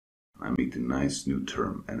I meet a nice new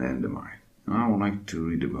term, anandamide. And I would like to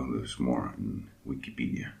read about this more in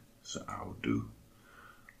Wikipedia. So I will do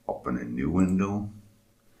open a new window.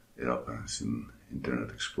 It opens in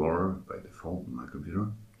Internet Explorer by default on my computer.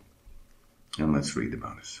 And let's read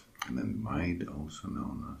about this. Anandamide, also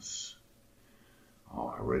known as, I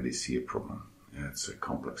already see a problem. It's a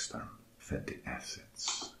complex term. Fatty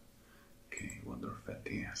acids. Okay, what are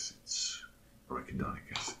fatty acids?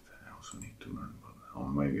 Arachidonic acid. I also need to learn about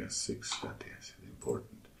omega-6 fatty acid.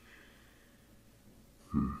 Important.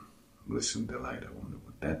 Listen, delight. I wonder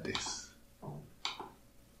what that is.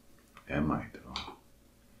 Amide. Oh,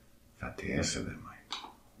 fatty acid amide.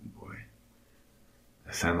 Oh boy.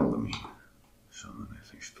 Anandamide. So many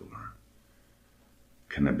things to learn.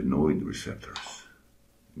 Cannabinoid receptors.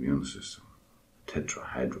 Immune system.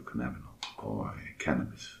 Tetrahydrocannabinol. Oh,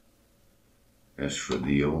 cannabis.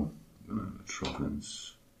 Estradiol.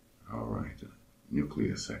 Tropins. Alright.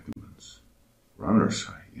 Nucleus accumbens. Runner's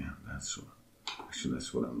high. Yeah, that's what. Actually,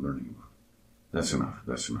 that's what I'm learning about.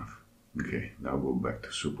 That's enough. Okay, now go back to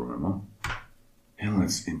SuperMemo. And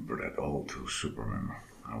let's import that all to SuperMemo.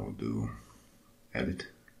 I will do edit,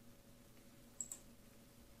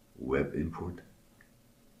 web import,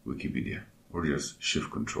 Wikipedia, or just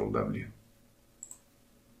Shift-Control-W.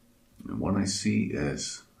 And what I see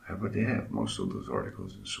is, I already have most of those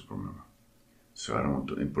articles in SuperMemo. So I don't want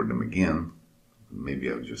to import them again. Maybe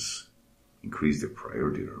I'll just increase the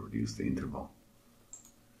priority or reduce the interval.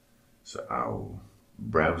 So I'll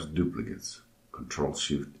browse duplicates,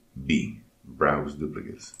 Control-Shift-B, browse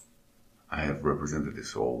duplicates. I have represented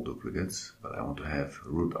as all duplicates, but I want to have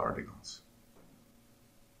root articles.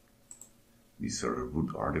 These are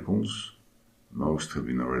root articles. Most have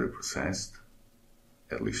been already processed,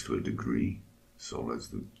 at least to a degree. So let's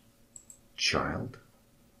do child,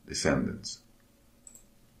 descendants.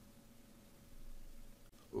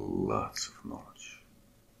 Lots of knowledge.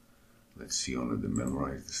 Let's see only the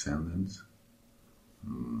memorized descendants.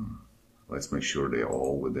 Let's make sure they're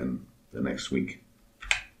all within the next week.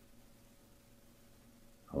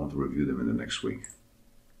 I want to review them in the next week.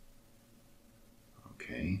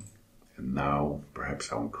 Okay, and now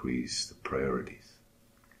perhaps I'll increase the priorities.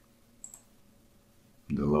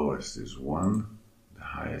 The lowest is 1, the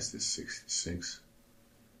highest is 66.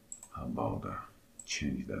 How about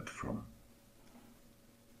change that from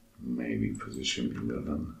maybe position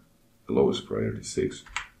 11, the lowest priority 6,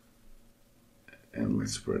 and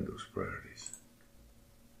let's spread those priorities.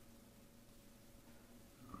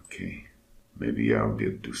 Okay, maybe I'll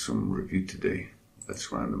do some review today. Let's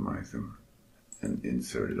randomize them and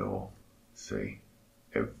insert it all, say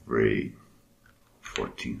every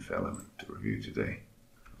 14th element to review today.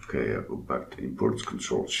 Okay, I'll go back to imports,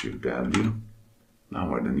 Control-Shift-W.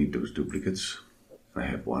 Now I don't need those duplicates. I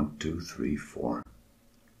have 1, 2, 3, 4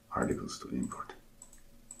 articles to import.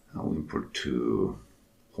 I'll import 2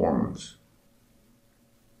 hormones.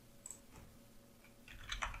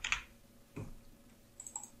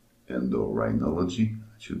 Endorhinology.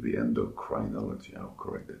 It should be endocrinology. I'll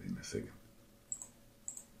correct that in a second.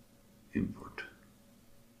 Import.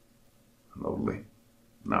 Lovely.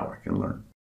 Now I can learn.